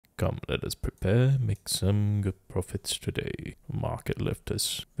Come, let us prepare, make some good profits today. Market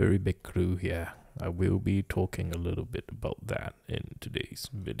lifters, very big clue here. I will be talking a little bit about that in today's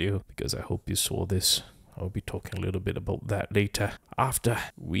video because I hope you saw this. I'll be talking a little bit about that later after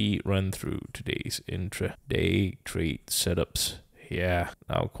we run through today's intraday trade setups. Yeah,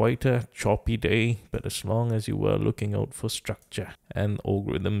 now quite a choppy day, but as long as you were looking out for structure and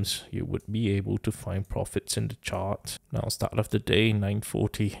algorithms, you would be able to find profits in the chart. Now, start of the day,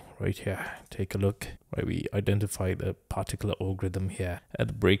 9:40, right here. Take a look. Right, we identify the particular algorithm here at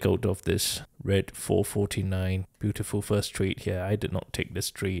the breakout of this red 449. Beautiful first trade here. I did not take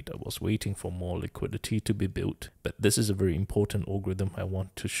this trade. I was waiting for more liquidity to be built. But this is a very important algorithm I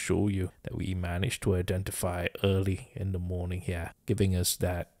want to show you that we managed to identify early in the morning here, giving us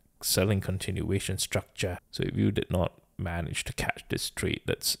that selling continuation structure. So if you did not manage to catch this trade,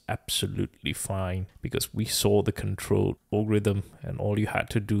 that's absolutely fine because we saw the controlled algorithm and all you had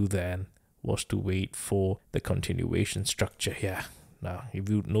to do then was to wait for the continuation structure here. Now, if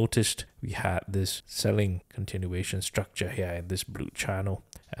you noticed, we had this selling continuation structure here in this blue channel,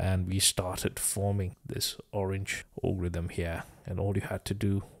 and we started forming this orange algorithm here. And all you had to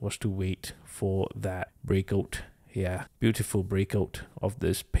do was to wait for that breakout here. Beautiful breakout of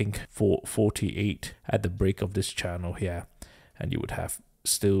this pink 448 at the break of this channel here. And you would have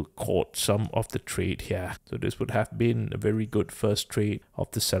still caught some of the trade here. So this would have been a very good first trade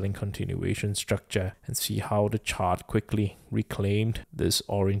of the selling continuation structure, and see how the chart quickly reclaimed this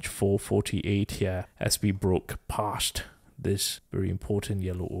orange 448 here as we broke past this very important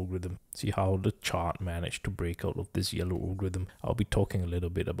yellow algorithm. See how the chart managed to break out of this yellow algorithm. I'll be talking a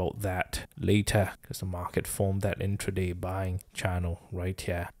little bit about that later because the market formed that intraday buying channel right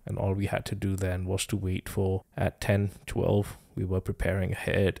here. And all we had to do then was to wait for at 10:12. We were preparing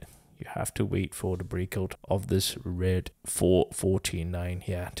ahead. You have to wait for the breakout of this red 449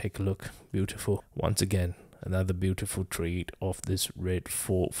 here. Take a look. Beautiful. Once again, another beautiful trade of this red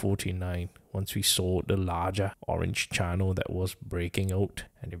 449 once we saw the larger orange channel that was breaking out.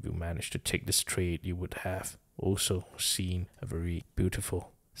 And if you managed to take this trade, you would have also seen a very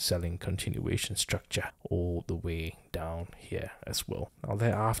beautiful selling continuation structure all the way down here as well. Now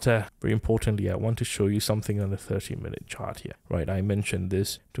thereafter, very importantly, I want to show you something on the 30-minute chart here. Right, I mentioned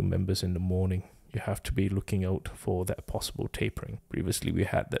this to members in the morning. You have to be looking out for that possible tapering. Previously, we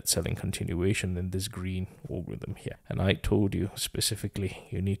had that selling continuation in this green algorithm here. And I told you specifically,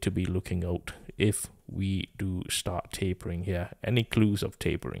 you need to be looking out if we do start tapering here, any clues of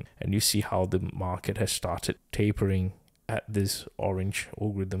tapering. And you see how the market has started tapering at this orange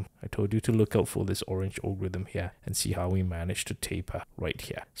algorithm. I told you to look out for this orange algorithm here and see how we managed to taper right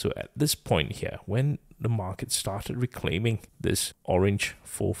here. So at this point here, when the market started reclaiming this orange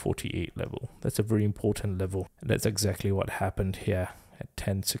 448 level, that's a very important level. And that's exactly what happened here at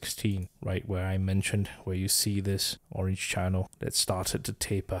 10:16, right, where I mentioned where you see this orange channel that started to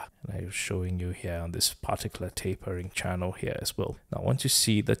taper. And I was showing you here on this particular tapering channel here as well. Now, once you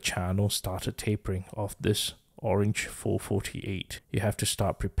see the channel started tapering off this orange 448, you have to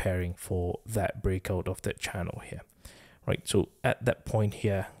start preparing for that breakout of that channel here. Right, so at that point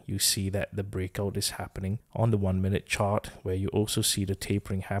here, you see that the breakout is happening on the 1-minute chart, where you also see the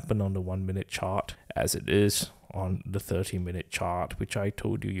tapering happen on the 1-minute chart as it is on the 30-minute chart, which I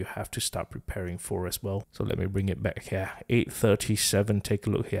told you have to start preparing for as well. So let me bring it back here. 8:37, take a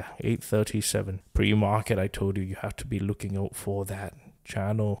look here. 8:37 pre-market, I told you have to be looking out for that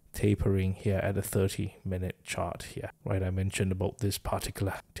channel tapering here at a 30-minute chart here, right? I mentioned about this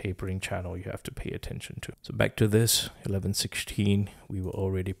particular tapering channel you have to pay attention to. So back to this 11:16, we were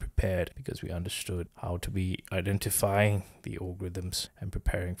already prepared because we understood how to be identifying the algorithms and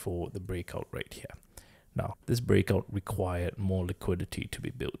preparing for the breakout right here. Now, this breakout required more liquidity to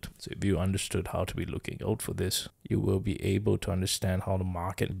be built. So if you understood how to be looking out for this, you will be able to understand how the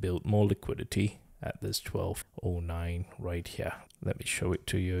market built more liquidity at this 12:09 right here. Let me show it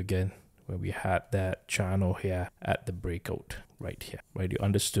to you again, where we had that channel here at the breakout right here, right? You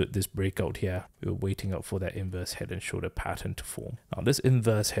understood this breakout here. We were waiting out for that inverse head and shoulder pattern to form. Now, this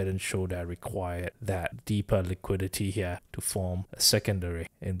inverse head and shoulder required that deeper liquidity here to form a secondary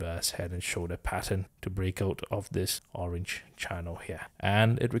inverse head and shoulder pattern to break out of this orange channel here.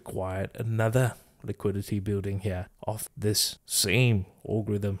 And it required another liquidity building here of this same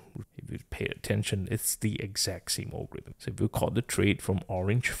algorithm. If you pay attention, it's the exact same algorithm. So if you caught the trade from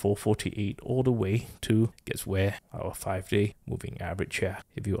orange 448 all the way to, guess where, our 5-day moving average here.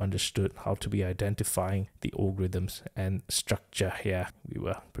 If you understood how to be identifying the algorithms and structure here, we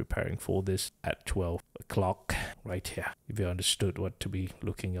were preparing for this at 12 o'clock right here. If you understood what to be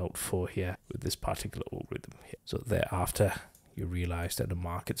looking out for here with this particular algorithm here. So thereafter, you realize that the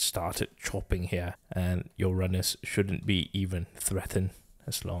market started chopping here, and your runners shouldn't be even threatened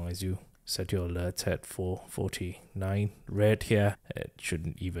as long as you set your alerts at 449 red here. It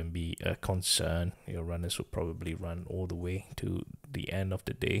shouldn't even be a concern. Your runners will probably run all the way to the end of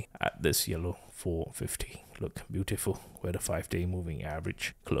the day at this yellow 450. Look, beautiful, where the 5-day moving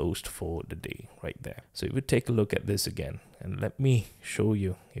average closed for the day right there. So if we take a look at this again, and let me show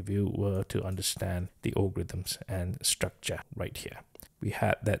you, if you were to understand the algorithms and structure right here. We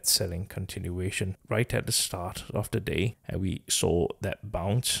had that selling continuation right at the start of the day, and we saw that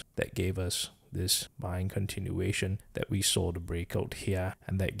bounce that gave us this buying continuation, that we saw the breakout here,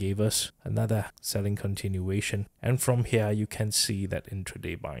 and that gave us another selling continuation. And from here you can see that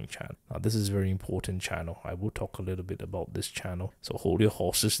intraday buying channel. Now this is a very important channel. I will talk a little bit about this channel, so hold your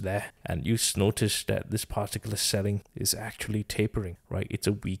horses there. And you notice that this particular selling is actually tapering, right? It's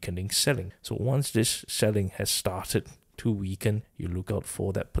a weakening selling. So once this selling has started to weaken, you look out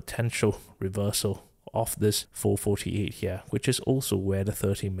for that potential reversal of this 448 here, which is also where the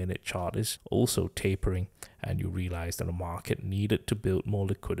 30-minute chart is also tapering, and you realize that the market needed to build more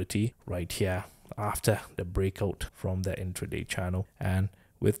liquidity right here after the breakout from the intraday channel. And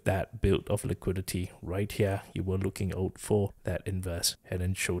with that build of liquidity right here, you were looking out for that inverse head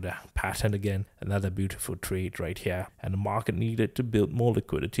and shoulder pattern again. Another beautiful trade right here, and the market needed to build more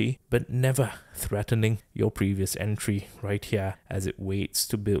liquidity, but never threatening your previous entry right here as it waits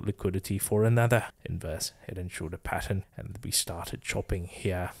to build liquidity for another inverse head and shoulder pattern. And we started chopping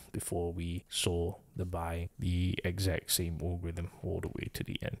here before we saw the buy, the exact same algorithm all the way to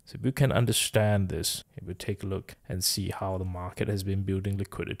the end. So if you can understand this, if we take a look and see how the market has been building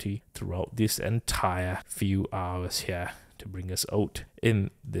liquidity throughout this entire few hours here to bring us out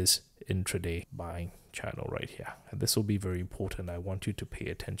in this intraday buying channel right here. And this will be very important. I want you to pay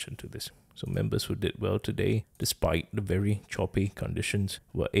attention to this. So members who did well today, despite the very choppy conditions,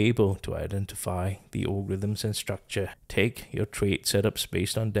 were able to identify the algorithms and structure. Take your trade setups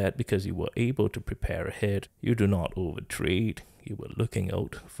based on that, because you were able to prepare ahead. You do not overtrade. You were looking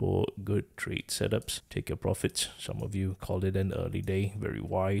out for good trade setups. Take your profits. Some of you called it an early day, very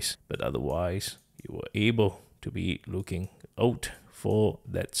wise, but otherwise you were able to be looking out for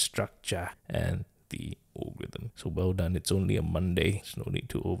that structure and the algorithm. So well done. It's only a Monday. There's no need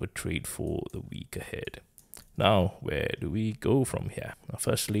to overtrade for the week ahead. Now, where do we go from here? Now,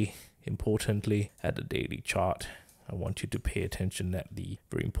 firstly, importantly, at the daily chart, I want you to pay attention at the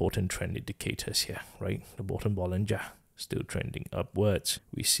very important trend indicators here, right? The bottom Bollinger still trending upwards.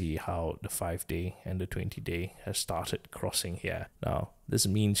 We see how the 5-day and the 20-day has started crossing here. Now, this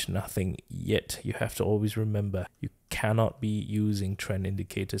means nothing yet. You have to always remember, you cannot be using trend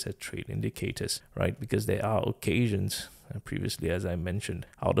indicators as trade indicators, right? Because there are occasions, previously as I mentioned,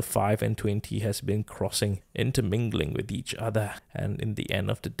 how the 5 and 20 has been crossing, intermingling with each other, and in the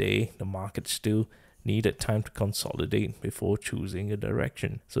end of the day, the market still needed time to consolidate before choosing a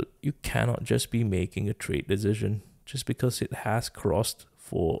direction. So you cannot just be making a trade decision just because it has crossed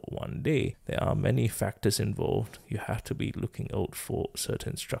for one day. There are many factors involved. You have to be looking out for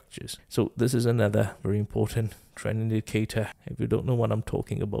certain structures. So this is another very important trend indicator. If you don't know what I'm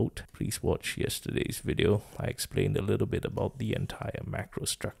talking about, please watch yesterday's video. I explained a little bit about the entire macro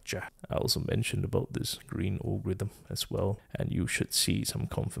structure. I also mentioned about this green algorithm as well, and you should see some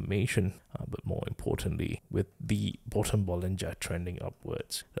confirmation, but more importantly, with the bottom Bollinger trending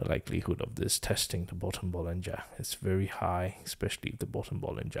upwards, the likelihood of this testing the bottom Bollinger is very high, especially if the bottom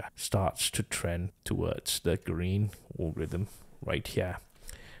Bollinger starts to trend towards the green algorithm right here.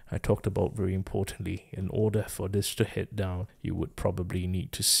 I talked about, very importantly, in order for this to hit down, you would probably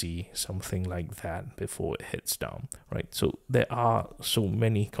need to see something like that before it hits down, right? So there are so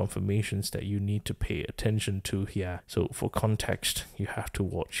many confirmations that you need to pay attention to here. So for context, you have to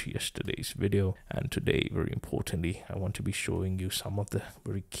watch yesterday's video. And today, very importantly, I want to be showing you some of the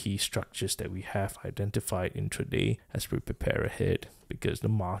very key structures that we have identified intraday as we prepare ahead, because the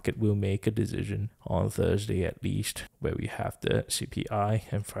market will make a decision on Thursday at least, where we have the CPI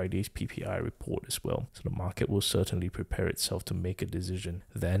and Friday's PPI report as well. So the market will certainly prepare itself to make a decision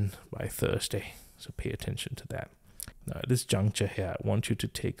then by Thursday. So pay attention to that. Now at this juncture here, I want you to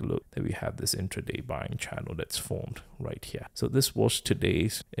take a look that we have this intraday buying channel that's formed right here. So this was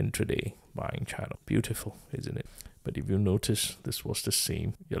today's intraday buying channel. Beautiful, isn't it? But if you notice, this was the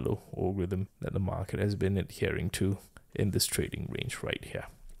same yellow algorithm that the market has been adhering to in this trading range right here.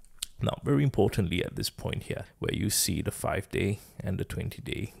 Now, very importantly at this point here, where you see the 5-day and the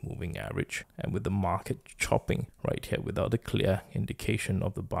 20-day moving average, and with the market chopping right here without a clear indication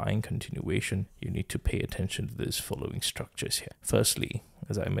of the buying continuation, you need to pay attention to these following structures here. Firstly,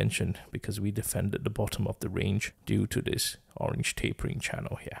 as I mentioned, because we defended the bottom of the range due to this orange tapering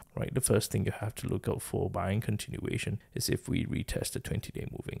channel here, right? The first thing you have to look out for buying continuation is if we retest the 20-day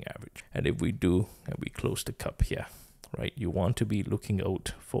moving average. And if we do, and we close the cup here, right, you want to be looking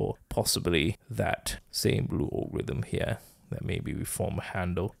out for possibly that same blue algorithm here, that maybe we form a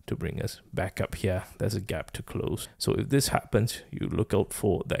handle to bring us back up here. There's a gap to close. So if this happens, you look out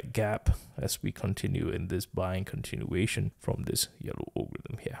for that gap as we continue in this buying continuation from this yellow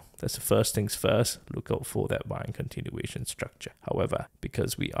algorithm here. That's the first things first, look out for that buying continuation structure. However,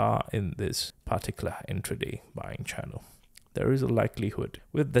 because we are in this particular intraday buying channel, there is a likelihood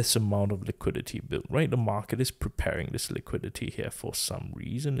with this amount of liquidity built, right? The market is preparing this liquidity here for some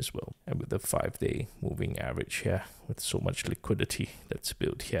reason as well. And with the 5-day moving average here, with so much liquidity that's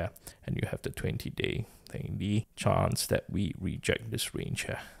built here, and you have the 20-day thing, the chance that we reject this range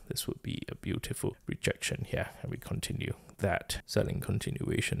here, this would be a beautiful rejection here, and we continue that selling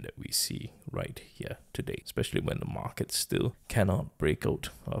continuation that we see right here today, especially when the market still cannot break out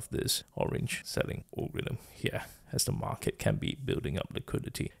of this orange selling algorithm here, as the market can be building up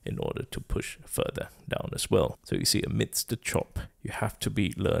liquidity in order to push further down as well. So you see, amidst the chop, you have to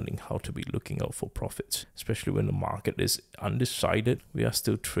be learning how to be looking out for profits, especially when the market is undecided. We are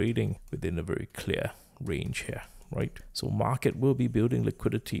still trading within a very clear range here, right? So market will be building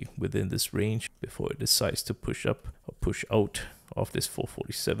liquidity within this range before it decides to push up or push out of this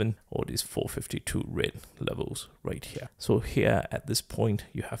 447 or these 452 red levels right here. So here at this point,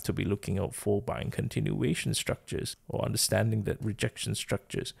 you have to be looking out for buying continuation structures or understanding that rejection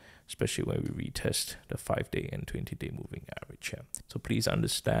structures, especially when we retest the 5-day and 20-day moving average here. So please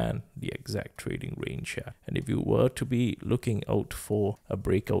understand the exact trading range here. And if you were to be looking out for a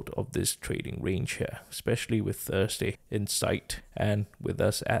breakout of this trading range here, especially with Thursday in sight and with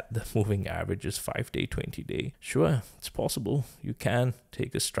us at the moving averages 5-day, 20-day, sure, it's possible. You can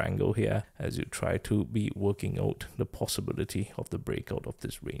take a strangle here as you try to be working out the possibility of the breakout of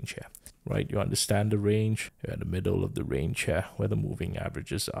this range here, right? You understand the range, you're at the middle of the range here where the moving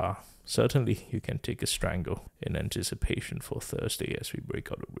averages are. Certainly, you can take a strangle in anticipation for Thursday as we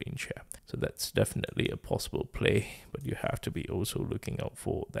break out a range here. So that's definitely a possible play, but you have to be also looking out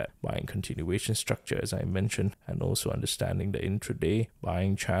for that buying continuation structure, as I mentioned, and also understanding the intraday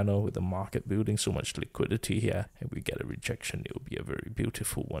buying channel with the market building so much liquidity here, and we get a rejection. It will be a very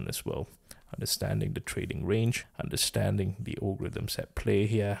beautiful one as well. Understanding the trading range, understanding the algorithms at play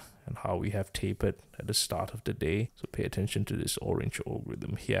here, and how we have tapered at the start of the day. So pay attention to this orange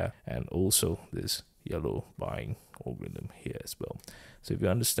algorithm here, and also this yellow buying algorithm here as well. So if you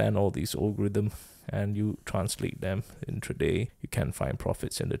understand all these algorithms and you translate them intraday, you can find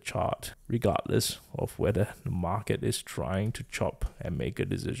profits in the chart, regardless of whether the market is trying to chop and make a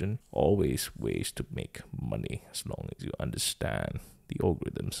decision. Always ways to make money as long as you understand the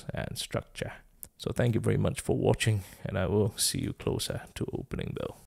algorithms and structure. So thank you very much for watching, and I will see you closer to opening bell.